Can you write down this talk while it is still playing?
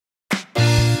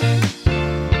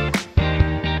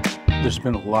There's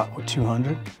been a lot with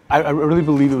 200. I really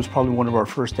believe it was probably one of our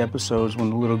first episodes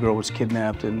when the little girl was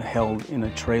kidnapped and held in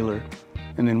a trailer.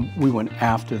 And then we went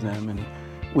after them, and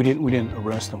we didn't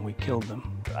arrest them, we killed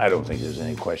them. I don't think there's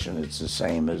any question it's the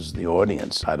same as the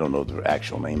audience. I don't know the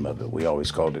actual name of it. We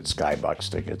always called it Skybox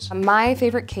Tickets. My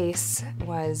favorite case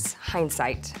was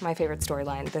Hindsight, my favorite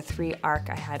storyline, the 3-arc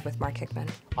I had with Mark Hickman.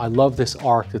 I love this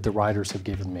arc that the writers have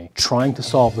given me. Trying to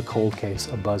solve the cold case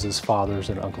of Buzz's father's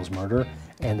and uncle's murder,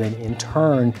 and then in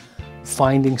turn,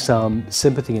 finding some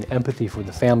sympathy and empathy for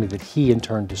the family that he in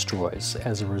turn destroys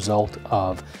as a result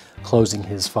of closing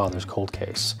his father's cold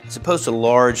case. As opposed to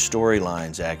large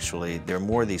storylines, actually, there are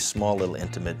more of these small little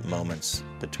intimate moments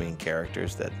between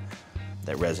characters that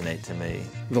resonate to me.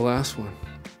 The last one,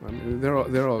 I mean,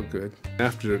 they're all good.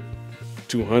 After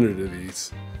 200 of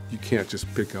these, you can't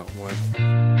just pick out one.